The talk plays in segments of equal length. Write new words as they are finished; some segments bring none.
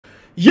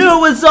Yo,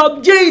 what's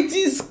up,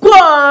 JT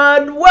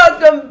Squad?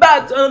 Welcome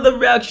back to another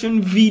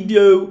reaction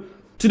video.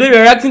 Today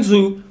we're reacting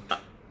to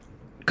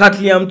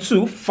Katliam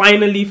 2.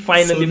 Finally.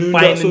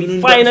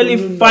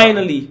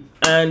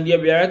 And yeah,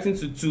 we're reacting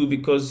to 2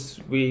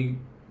 because we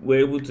were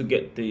able to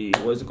get the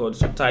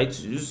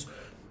subtitles.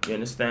 You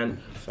understand?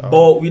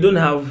 But we don't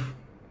have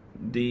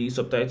the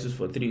subtitles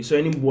for 3. So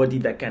anybody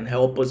that can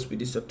help us with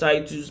the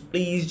subtitles,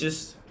 please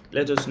just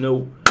let us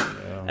know.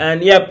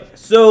 And yep,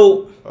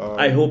 so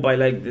I hope I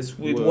like this.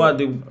 With what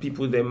the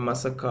people there,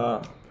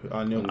 Massaka,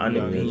 Anan,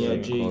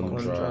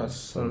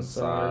 Contrast,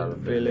 Sansar,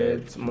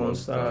 Velet,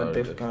 Monster,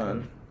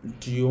 Defcan.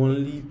 The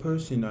only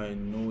person I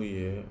know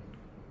here,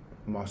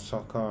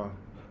 Massaka,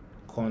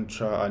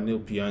 Contra, Anil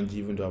Pianji,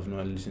 even though I've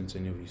not listened to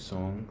any of his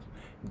songs.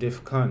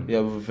 Defcan.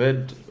 Yeah, we've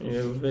heard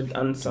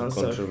and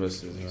Sansar.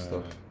 Controversies and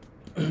stuff.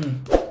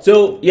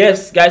 So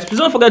yes, guys, please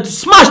don't forget to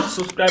smash the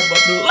subscribe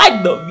button,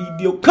 like the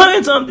video,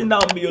 comment something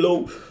down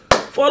below,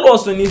 follow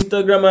us on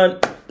Instagram, and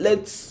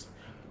let's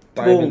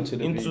dive into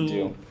the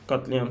video.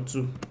 Katliam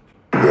 2.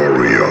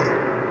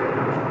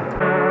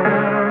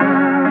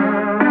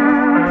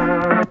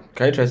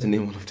 Can you try to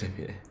name one of them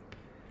here?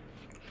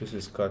 This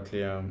is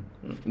Katliam.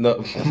 No,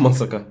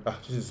 Massaka.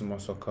 This is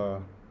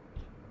Massaka.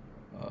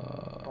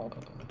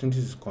 I think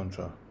this is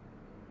Contra.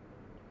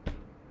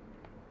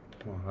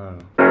 Oh, I don't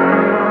know.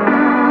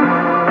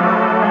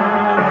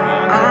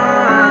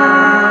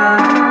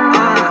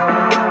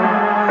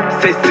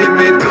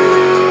 Sesimi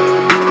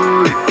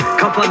duy,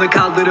 kafanı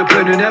kaldırıp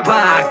önüne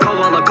bak.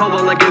 Kovala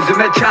kovala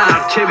gözüme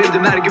çarp,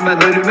 çevirdim her gün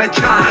ben ölüme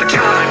çarp.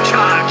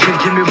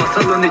 Çirkin bir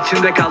masalın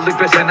içinde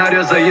kaldık ve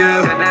senaryo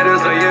zayıf.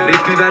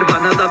 Ritmi ver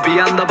bana da bir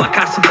anda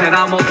bakarsın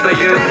fena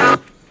moddayım.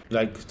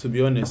 Like, to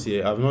be honest here,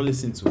 I've not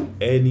listened to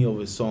any of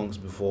his songs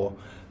before,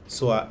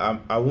 so I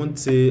won't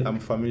say I'm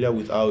familiar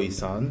with how he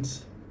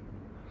sounds.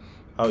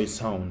 I'm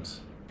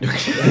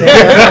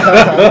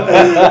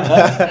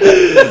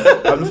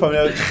not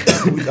familiar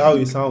with how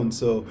he sounds,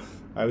 so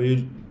I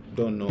really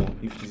don't know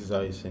if this is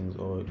how he sings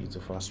or he's a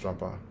fast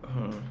rapper.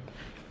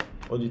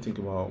 What do you think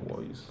about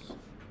what he's...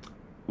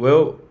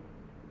 Well,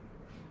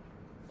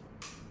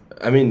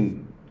 I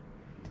mean,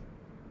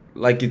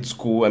 like, it's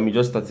cool. I mean,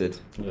 just started.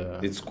 Yeah.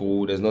 It's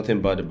cool. There's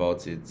nothing bad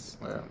about it.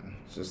 Yeah.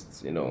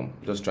 Just, you know,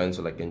 just trying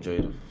to like enjoy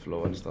the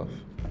flow and stuff.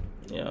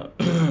 Yeah.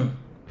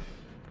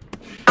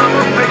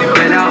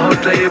 Bela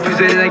hortlayıp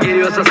üzerine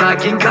geliyorsa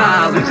sakin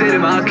kal.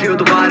 Üzerime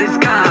akıyordu bariz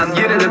kan.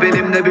 Yine de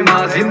benimle bir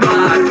mazim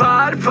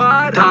var.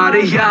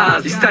 Tarih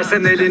yaz.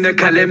 İstersen eline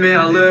kalemi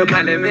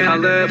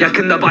alıp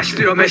yakında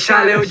başlıyor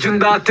meşale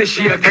ucunda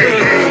ateşi yakın.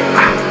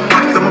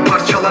 Aklımı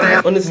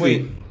parçalara.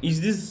 Honestly,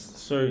 is this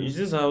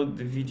how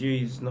the video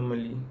is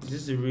normally? Is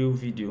this a real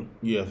video?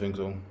 Yeah, I think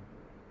so.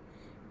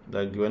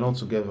 Like, we're not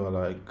together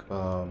like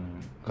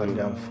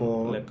Katliam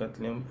 4. Like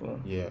Katliam 4.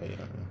 Yeah.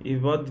 If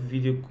about the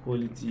video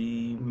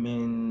quality,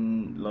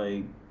 man,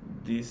 like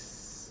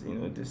this, you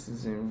know, this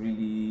isn't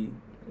really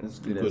as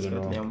good as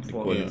Katliam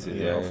 4.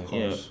 Yeah, of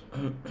course.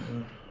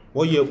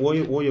 What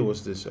year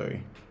was this?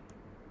 Sorry.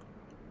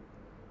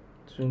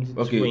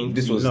 2020. Okay,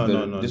 this was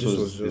this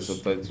was the just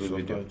subtitle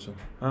video.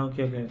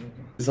 Okay.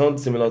 It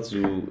sounds similar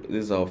to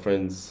this is our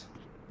friends.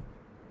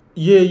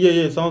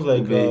 Yeah. Sounds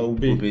like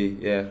Ube,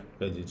 yeah.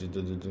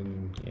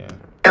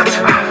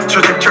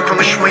 Çocukça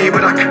konuşmayı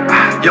bırak.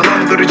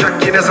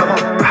 Yalandıracak yine zaman.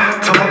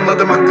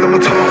 Tamamladım aklımı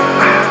tamam.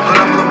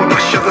 Haramla mı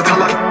başladı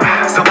talan.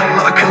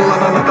 Zamanla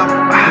akıllanan adam.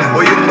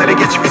 Oyunları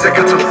geç bize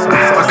katıl.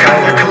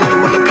 Bakar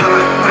yakılanmalı para.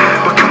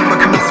 Bakan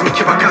bakamaz mı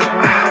ki bakar.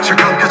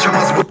 Çakal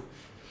kaçamaz bu.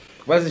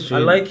 Why is it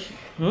showing? I like.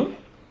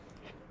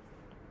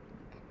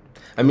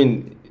 I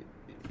mean,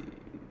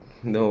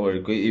 don't worry.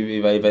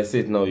 If I say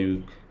it now,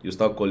 you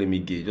start calling me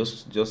gay.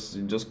 Just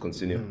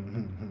continue.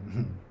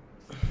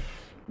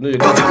 No, you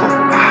can't.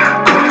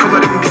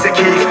 Korkularım bize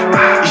keyif.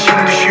 İşim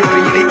düşüyor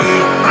yine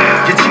iyi.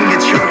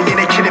 Geçiyor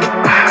yine kinim.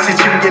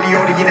 Seçim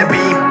geliyor yine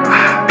beyim.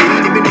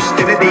 Beynimin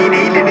üstüne değin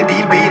eğleni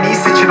değil beyni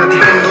seçin hadi.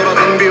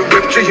 Doradan bir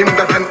rapçiyim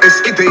ben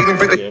eski değilim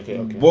ve de. Okay.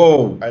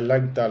 Whoa. I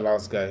like that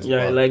last guy's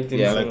Yeah, part. I liked him.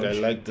 Yeah, so I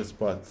much. like this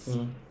part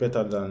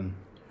better than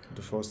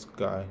the first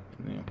guy.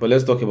 Yeah. But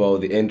let's talk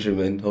about the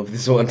entryman of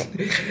this one.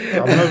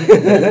 I'm not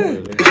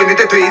Yeni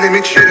de değilim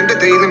hiç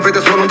yerinde değilim ve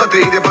de sonunda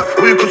değilim.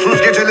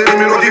 Uykusuz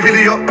gecelerimi Rodi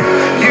biliyor.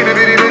 Yine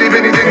birileri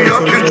beni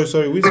deniyor.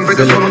 sorry. Ve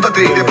de sonunda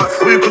değilim.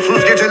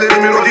 Uykusuz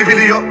gecelerimi Rodi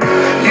biliyor.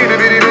 Yine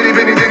birileri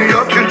beni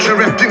deniyor. Türkçe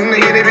rap dinle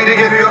yeni biri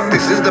geliyor.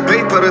 This is the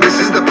paper, this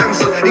is the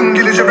pencil.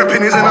 İngilizce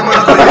rapinizin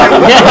amına koyayım.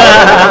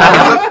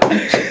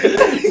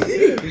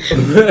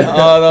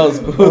 Oh, that was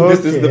cool. Okay.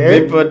 This is the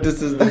paper,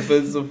 this is the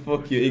pencil.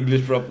 Fuck you,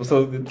 English rap or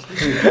something.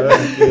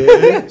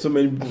 So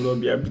many people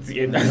don't be happy to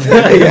get that.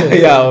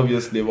 yeah,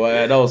 obviously. But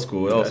yeah, that was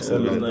cool. That was cool.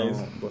 Nice.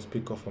 But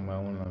speak up for my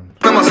own land.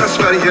 Ama ses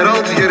ver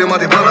yeraltı yerim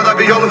hadi bana da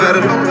bir yol ver.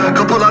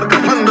 Kapılar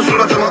kapandı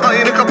suratıma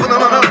aynı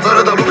kapının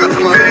anahtarı da bu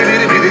katıma.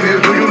 Verilir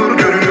bilinir duyulur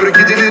görülür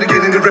gidilir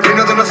gelinir rapin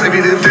adına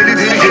sevilir.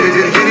 Delidir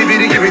yenidir yeni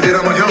biri gibidir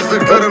ama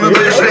yazdıklarını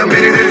da yaşayan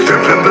biridir.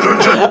 Depremden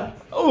önce.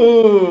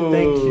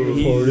 Thank you.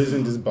 For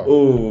raising this bar.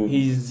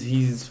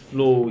 His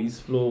flow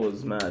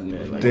was mad,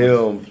 man. Like,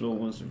 Damn. His flow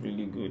was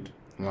really good.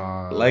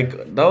 Like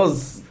that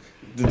was.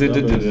 Yeah.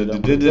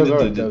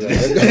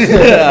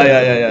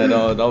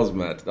 That was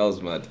mad. That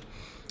was mad.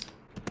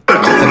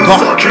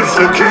 Sakin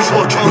sakin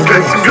saçan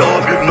gelsin bir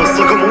abim.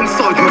 Masaka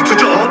monsa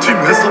yırtıcı hatim.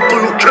 Hesapta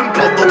yokken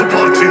patladı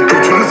parti.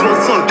 Götünüz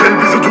varsa gel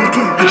bizi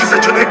durdur. İki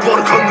seçenek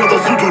var kan ya da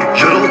sudur.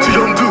 Yeraltı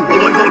yandı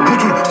olaylar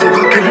budur.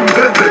 Sokak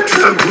elimde rapçi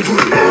sen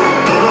budur.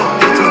 Para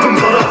yatırdım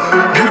zara.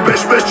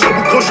 1-5-5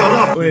 çabuk koş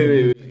ara.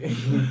 Wait.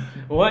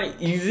 Why?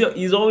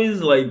 He's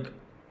always like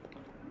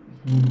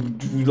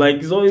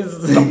he's always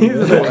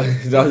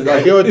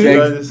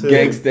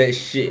gangster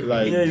shit.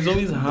 Like, yeah, he's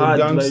always hard.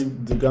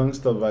 The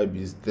gangster vibe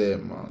is there,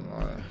 man.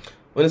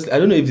 Honestly, I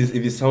don't know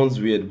if it sounds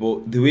weird,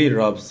 but the way he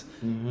raps,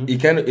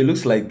 it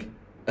looks like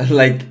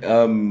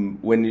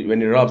when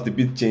he raps, the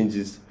beat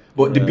changes,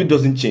 but the beat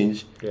doesn't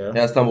change. Yeah.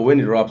 But when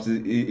he raps,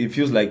 it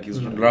feels like he's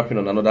rapping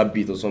on another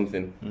beat or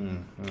something.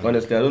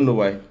 Honestly, I don't know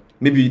why.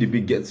 Maybe the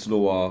beat gets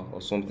slower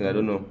or something. I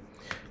don't know.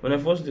 When I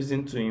first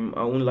listened to him,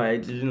 I won't lie, I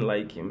didn't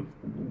like him.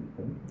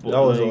 But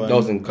that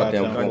was in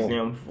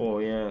Katliam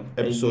 4, yeah.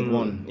 Episode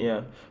 1.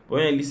 Yeah. But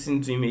when I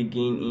listened to him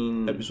again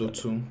in episode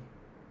 2,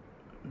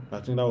 I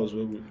think that was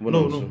where we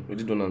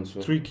did one and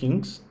two. 3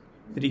 Kings.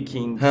 3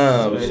 Kings. So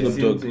I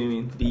listened to him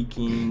in 3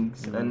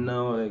 Kings, and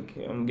now like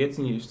I'm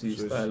getting used to his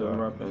style of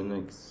rap and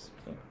like.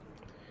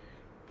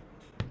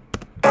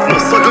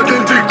 Masaka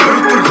geldi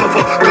kırıktır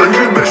kafa.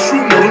 Gayri meşru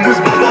malımız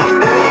baba.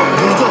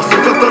 Burada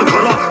sokaklar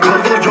kara.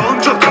 Karlar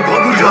yağınca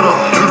kapanır yara.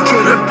 Türkçe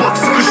rap bak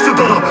sıkıştı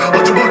dara.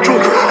 Acımak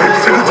yok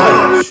hepsini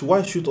tara.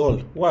 Why shoot all?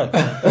 Why?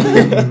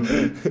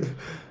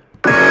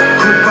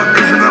 Kupak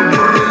yüzüne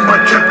vururum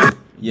bacak.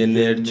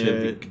 Yener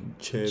Çevik.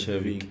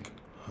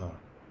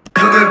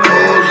 Yüzüne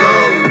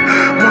kozal.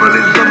 Mona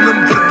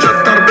Lisa'nın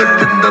fırça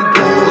darbesinden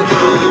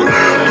tozal.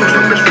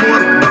 95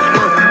 fuar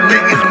basma ne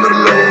İzmir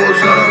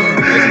Lozan.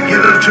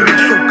 Yener Çevik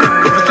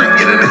sokak kafası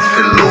yine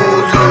nesil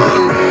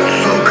Lozan.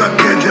 Sokak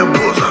gece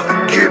boza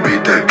gibi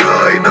de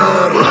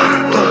kaynar.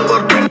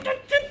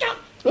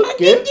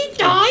 Okay.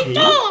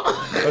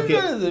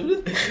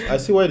 I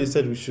see why they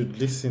said we should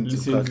listen to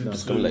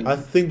Katliam. I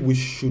think we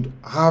should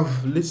have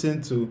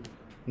listened to.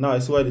 No, I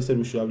see why they said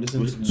we should have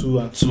listened to 2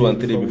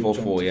 and 3 before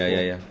 4.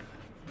 Yeah.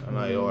 And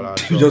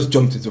You just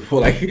jumped into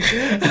 4 like.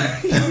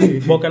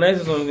 But can I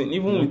say something?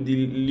 Even with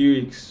the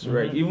lyrics,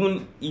 right?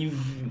 Even if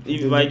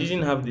I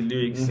didn't have the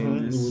lyrics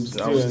in this,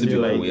 I would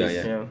still like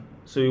this. Yeah.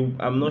 So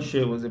I'm not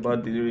sure it was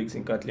about the lyrics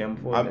in Katliam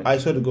 4. I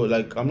swear to God,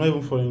 like I'm not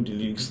even following the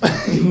lyrics.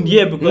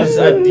 Yeah, because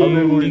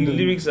the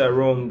lyrics are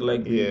wrong.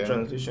 Like the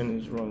translation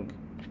is wrong.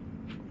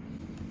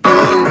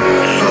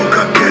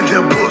 Sokak gece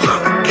boza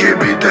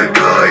gibi de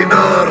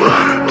kaynar.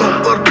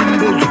 Toplar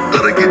tüm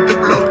bozuklara gidip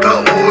blokta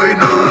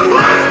oynar.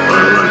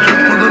 Paralar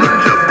çıkmadan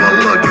önce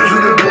valla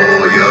gözünü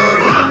boyar.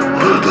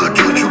 Burada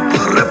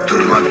çocuklar hep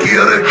tırnak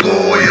giyerek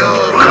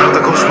doyar.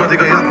 Karda koşma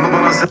diga yapma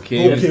bana sen.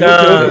 Okay.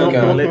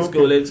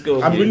 Let's go.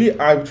 I'm really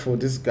hyped for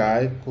this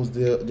guy because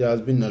there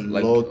has been a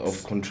lot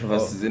of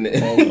controversies in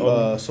it.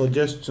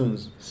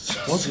 Suggestions.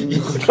 What's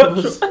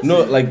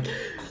No, like.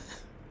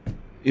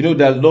 You know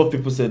that a lot of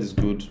people said it's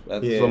good.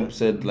 Some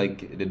said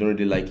like they don't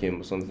really like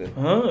him or something.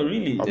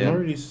 Really? I've not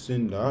really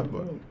seen that,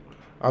 but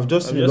I've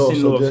just seen a lot of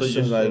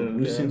suggestions. Like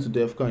listen to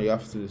Defkan, you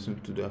have to listen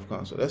to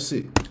Defkan. So let's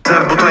see.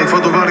 Ser bu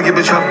tayfa duvar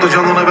gibi çarptı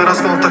canına ver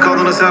asfaltta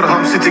kalını ser.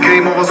 Ham City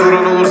Game ova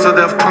zoran olursa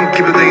def tank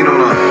gibi deyin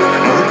ona.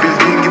 Muhut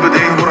bildiğin gibi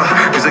değil bura.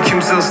 Bize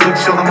kimse ıslık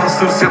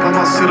çalamaz, hırs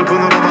yapamaz,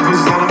 sırpınır ama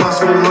hızlanamaz.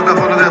 Kolla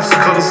kafanı def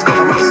sıkarız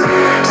kalamaz.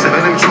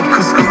 Sevenim çok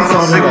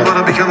kıskanamaz.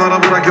 Sigolları bir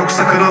kenara bırak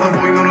yoksa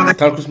kıralım boynunu de.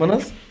 Tarkus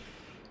Manas?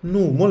 No,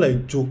 more like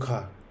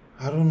Joker.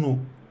 I don't know.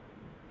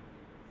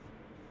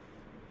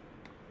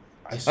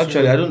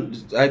 Actually,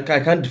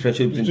 I can't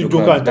differentiate between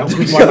Joker and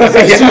Tarkus Manas.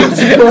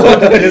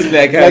 Honestly,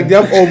 I can't. Like they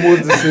have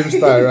almost the same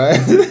style, right?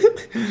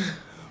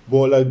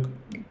 But like,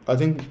 I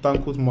think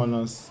Tarkus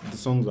Manas, the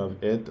songs I've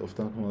heard of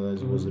Tarkus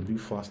Manas was a bit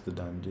faster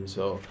than this.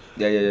 So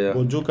yeah.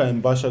 But Joker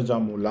and Basha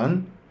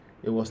Jamulan,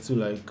 it was still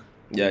like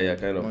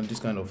kind of on this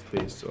kind of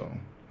pace. So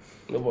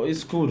no, but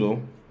it's cool though.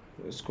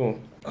 It's cool.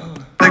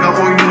 Mega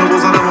oyununu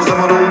bozarım o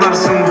zaman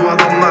onlarsın bu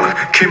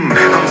adamlar kim?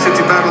 Ham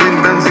City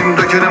Berlin benzin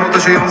dökerim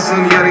ateşe yansın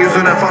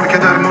yeryüzüne fark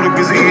eder moruk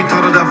bizi iyi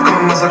tanı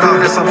Defkan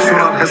Masaka hesap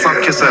sorar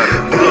hesap keser.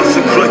 Burası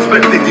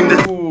Kreuzberg dediğimde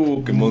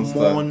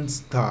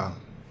Monster.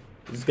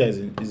 This guy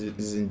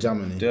is in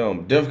Germany.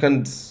 Damn,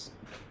 Defkan's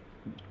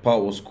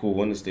part was cool.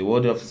 Honestly,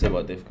 what do you have to say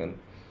about Defkan?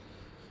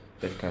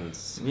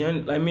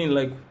 Yeah, I mean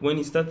like when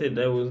he started,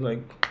 I was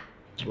like,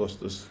 what's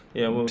this?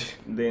 Yeah, well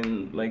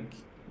then like.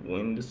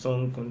 When the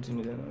song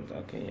continued, then I was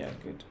like, okay, yeah,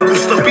 good.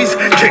 Usta biz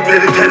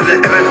kekleri terle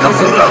evet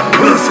hazıra.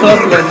 Burası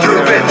gurbet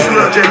tövbe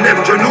şura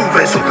cennet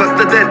cenube.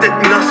 Sokakta dert et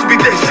nasıl bir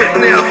dehşet.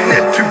 Ne yap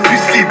ne tüm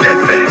pisliği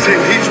defe. Sen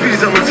hiçbir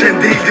zaman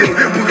sen değildin.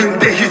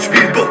 Bugün de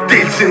hiçbir bok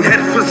değilsin.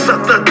 Her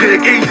fırsatta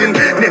direkt eğildin.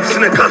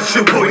 Nefsine karşı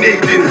boyun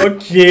eğdin.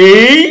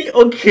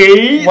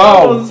 Okay.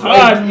 Wow, that was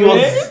hard,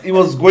 he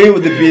was going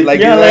with the beat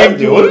like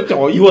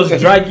he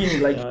was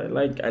dragging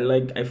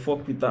like I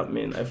fuck with that,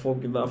 man. I fuck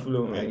with that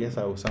flow, man. I guess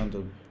I will sound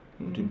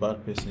the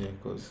bad person here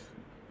because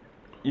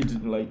You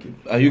didn't like it.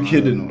 Are you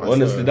kidding?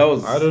 Honestly, that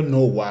was. I don't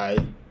know why.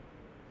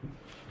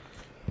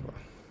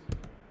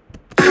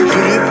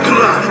 Durup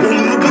dura,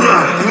 olur bura,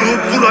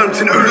 vurup vuran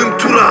için ölüm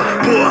tura.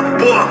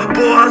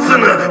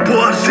 Boğazını,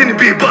 boğar seni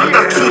bir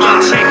bardak suda.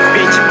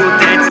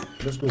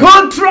 Let's go.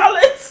 Contra,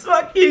 let's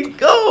fucking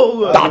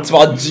go. That's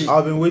what G.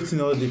 I've been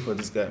waiting all day for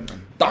this guy, man.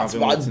 That's I've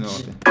been what waiting all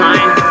day.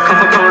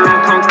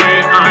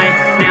 Okay,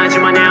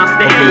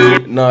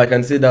 now I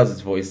can say that's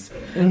his voice.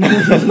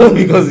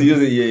 Because he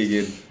used it here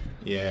again.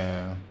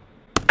 Yeah.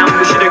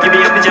 gibi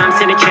yapacağım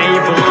seni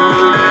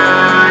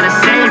K1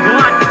 Say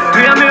what?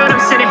 Duyamıyorum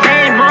seni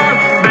hey mom.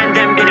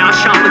 Benden biri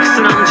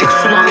aşağılıksın amcık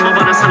sulanma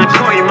bana sana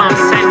koymam.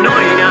 Sen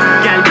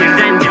oyna gel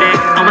birden dile.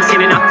 Ama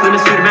senin aklını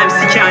sürmem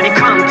sikani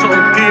kanton.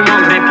 Düğüm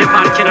ol rap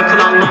yaparken akıl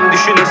almam.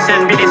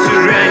 Düşünürsen bile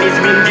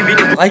sürrealizmin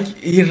dibini. Like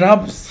he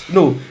raps.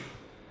 No,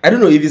 I don't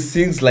know if he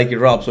sings like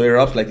he raps or he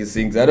raps like he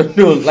sings. I don't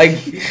know. Like,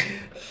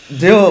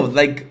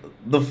 like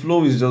the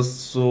flow is just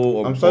so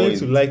on I'm starting point.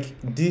 to like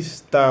this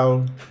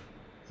style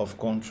of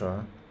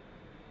contra.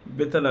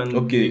 Better than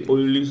Okay. the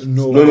only.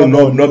 No,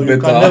 not You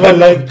better. can never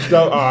like that.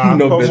 Not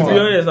come better. To be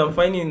on. honest, I'm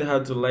finding it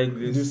hard to like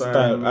this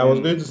Style. I was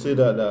going to say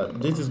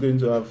that this is going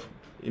to have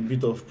a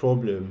bit of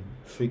problem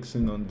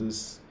fixing on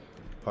this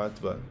part,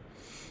 but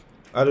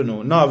I don't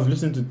know. Now I've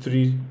listened to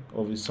 3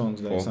 of his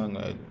songs that he sang.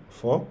 Like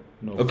 4?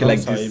 No. Okay, Mekanın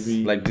like this,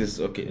 Sahibi. like this.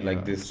 Okay, Yeah,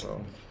 like this. so.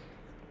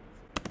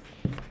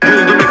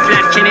 Buldum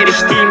üflerken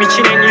eriştiğim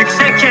için en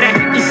yüksek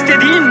yere.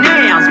 İstediğin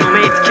ne yazmamı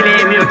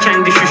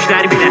etkileyemiyorken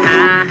düşüşler bile.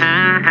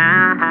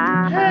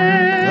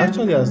 He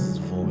actually has his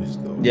voice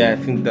though. Yeah,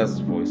 I think that's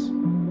his voice.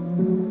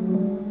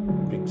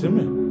 Picture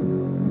me.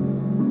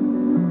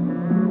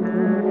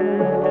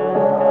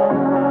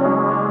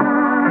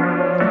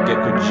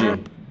 Gecko G.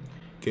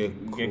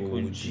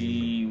 Gecko G.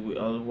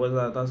 What's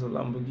that? That's a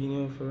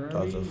Lamborghini or Ferrari?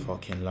 That's a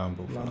fucking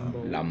Lambo.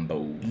 Lambo.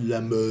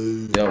 Lambo.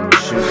 Yeah,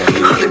 machine.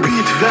 Hadi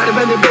beat ver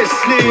beni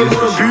besleyeyim.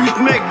 Onu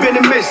büyütmek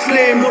benim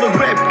mesleğim. Onu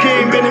rap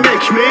game benim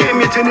ekmeğim.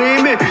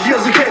 Yeteneğimi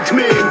yazık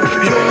etmeyin.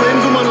 Yollayın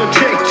dumanı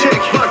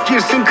çek. Bak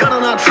girsin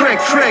kanına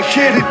track.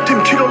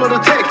 Erittim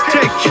kiloları tek.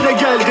 Yine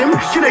geldim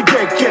yine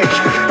gek.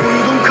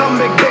 Uyudum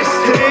comeback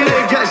desteğiyle.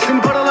 Gelsin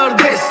paralar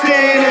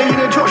desteğiyle.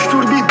 Yine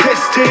coştur bir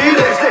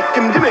desteğiyle.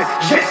 Ezlettim değil mi?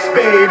 Yes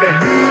baby.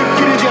 Büyük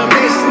gireceğim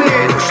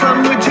nesneye.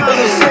 Hoşlanmayacağını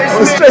I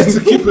was sezme. trying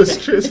to keep a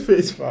straight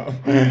face, fam.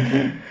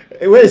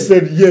 When he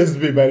said yes,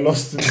 babe, I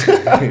lost it.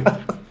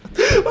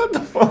 What the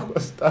fuck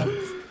was that?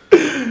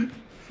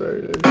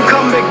 Sorry.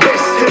 Comeback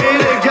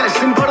desteğiyle.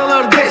 Gelsin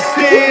paralar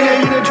desteğiyle.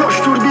 Yine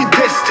coştur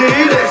bir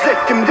desteğiyle.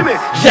 Ezlettim değil mi?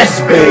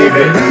 Yes,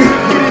 baby.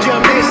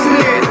 Gireceğim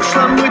nesneye.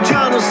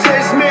 Hoşlanmayacağını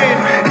sezmeyin.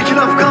 2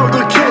 laf kaldı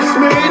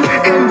kesmeyin.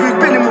 En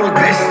büyük benim o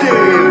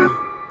besteğim.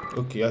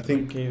 Okay, I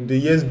think the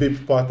yes, babe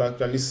part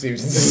actually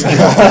saves this.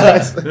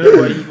 No,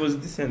 but it was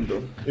decent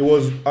though. It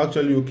was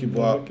actually okay, but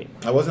Okay.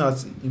 I wasn't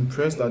as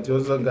impressed as the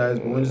other guys.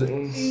 But when he said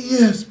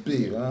yes,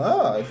 babe,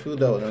 I feel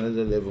that on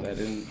another level. I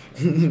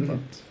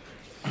didn't.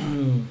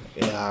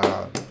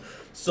 Yeah.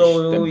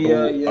 So The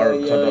yeah.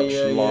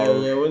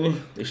 Arkadaşlar. When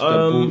İşte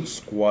bu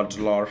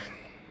squadlar.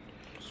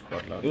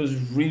 it was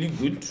really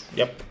good.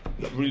 Yep.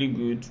 Really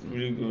good.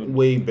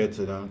 Way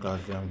better than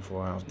Katliam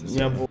 4, I have to say.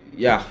 Yeah, but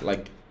Yeah,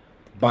 like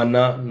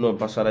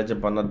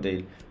sadece bana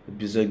değil.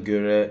 Bize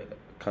göre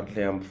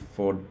Katliam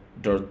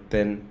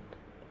 4'ten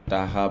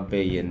daha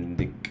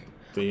beğendik.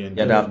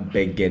 Ya da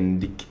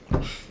beğendik.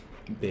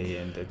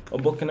 Beğendik.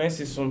 oh, but can I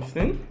say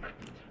something?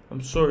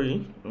 I'm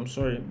sorry,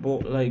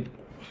 but like,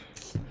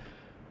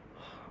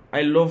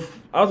 I love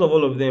out of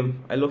all of them,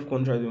 I love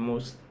Contra the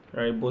most,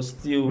 right? But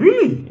still,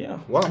 Really? yeah.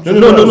 Wow.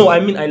 No. I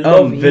mean, I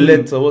love him.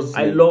 Velet, was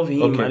I love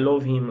him. Okay. I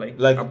love him. Like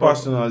Like apart-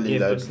 personally, yeah,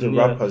 like personally,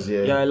 the rappers,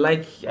 yeah.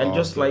 Yeah, I Oh,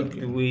 just okay, like okay.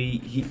 the way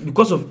he,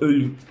 because of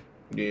Olu.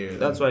 Yeah.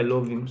 That's why I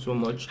love him so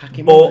much.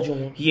 Hakim But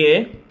Olajuwon.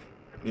 yeah,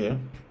 Yeah.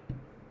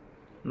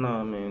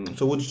 nah, man.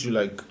 So what did you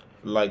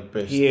like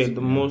best? Yeah,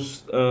 the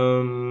most.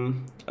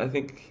 I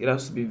think it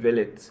has to be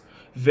Velet.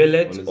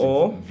 Velet Honestly,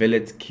 or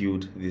Velet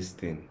killed this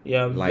thing.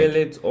 yeah, like-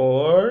 Velet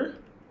or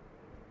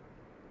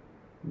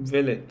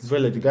Velet.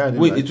 Vela, the guy. I didn't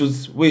Wait, like.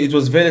 it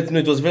was Velet. No,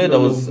 it was Velet that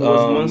was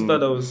Monster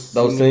that was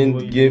saying singing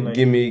what you like.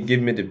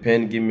 give me the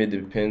pen, give me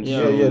the pen.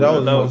 Yeah, Yeah, that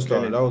was that was Monster.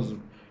 Velet. That was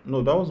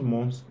no, that was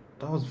Monster.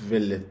 That was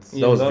Velet.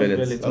 Yeah, was that Velet.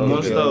 Velet. Okay,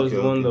 Monster was okay,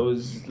 the one okay. that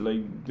was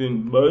like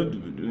doing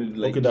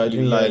like Okay, that I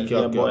didn't like, Yeah,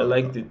 okay, but I okay.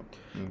 liked it.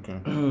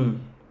 Okay.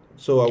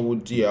 So I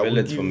would I would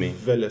Velet give for me.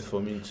 Velet for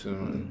me too.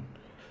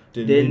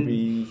 Then Then-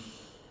 maybe,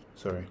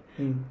 sorry,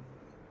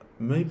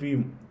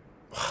 maybe.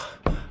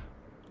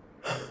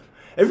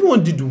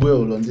 Everyone did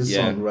well on this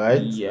Yeah. song,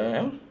 right?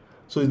 Yeah.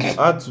 So it's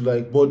hard to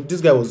like, but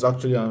this guy was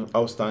actually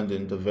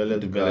outstanding. The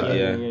Velet Velet, guy.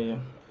 yeah.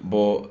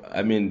 But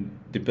I mean,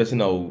 the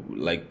person I will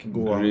like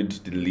Go on. grade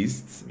the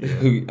least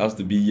has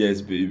to be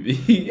yes, baby.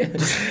 yeah,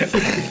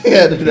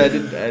 I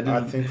didn't.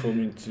 I think for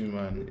me too,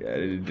 man. I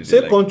didn't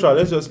Say like- Contra.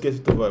 Let's just get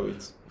it over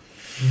with.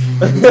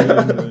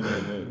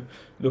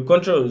 The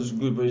control was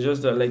good, but it's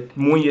just that like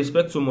when you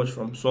expect so much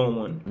from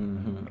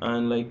someone,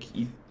 and like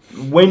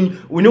when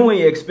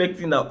you're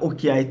expecting that,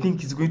 okay, I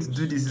think he's going to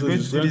do this,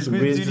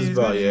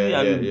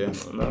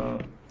 No.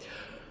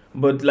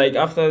 But like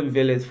after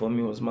Velvet for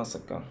me was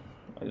Massaka.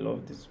 I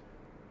love this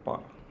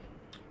part.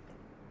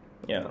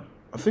 Yeah.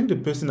 I think the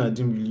person I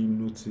didn't really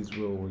notice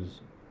well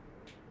was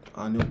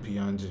Anil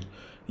Pianji.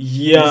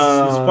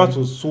 Yeah, his part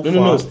was so fast.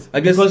 No. I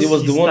guess Because it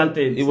was he the one.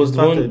 started- It was he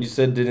the one started. you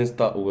said didn't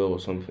start well or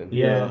something.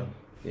 Yeah.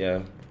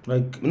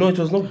 Like No, it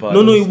was not bad.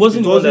 No, it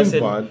wasn't it the one that wasn't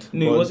said. bad,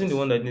 No, it but- wasn't the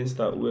one that didn't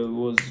start well. It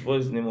was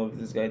what's the name of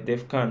this guy?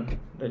 Def Khan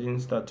that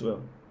didn't start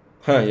well.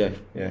 Huh?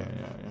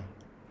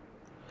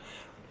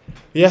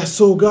 Yeah,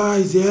 so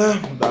guys,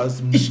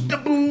 that's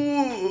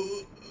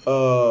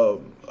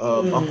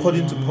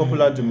according to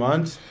popular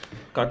demand,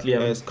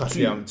 Katliam. it's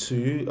Katliam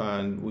 2,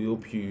 and we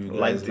hope you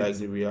guys like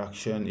the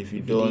reaction. If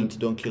you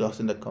don't kill us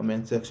in the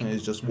comment section.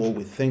 It's just what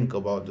we think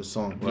about the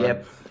song, right?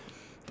 Yep.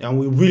 And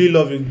we really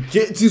love it.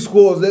 JT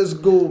scores, let's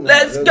go, man.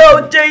 Let's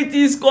go,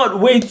 JT Scott.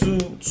 Way to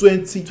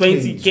 20K.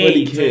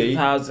 20K,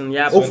 20,000.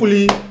 Yeah.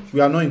 Hopefully, we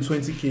are not in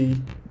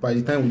 20K by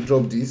the time we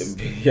drop this.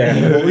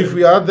 Yeah. But if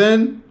we are,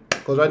 then,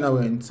 because right now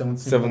we're in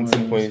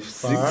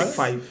 17.6.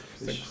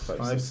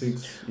 5,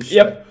 6.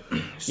 Yep.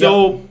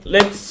 So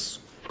let's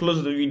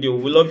close the video.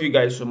 We love you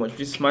guys so much.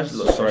 Please smash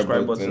the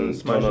subscribe button,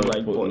 smash the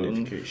like button.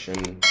 Notification.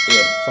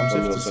 Yeah. So I'm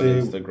safe to say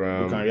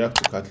Instagram. we can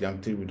react to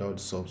Katliam 3 without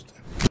the subs.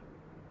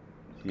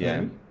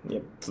 Yeah.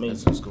 Yep.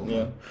 Let's just go.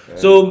 Yeah.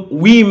 So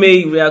we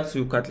may react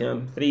to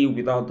Katliam 3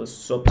 without the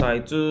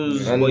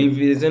subtitles. And but if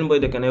there's anybody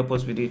that can help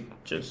us with it,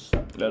 just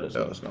let us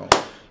know. Let us know.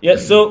 Yeah.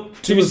 So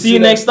we see you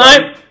next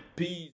time. Peace.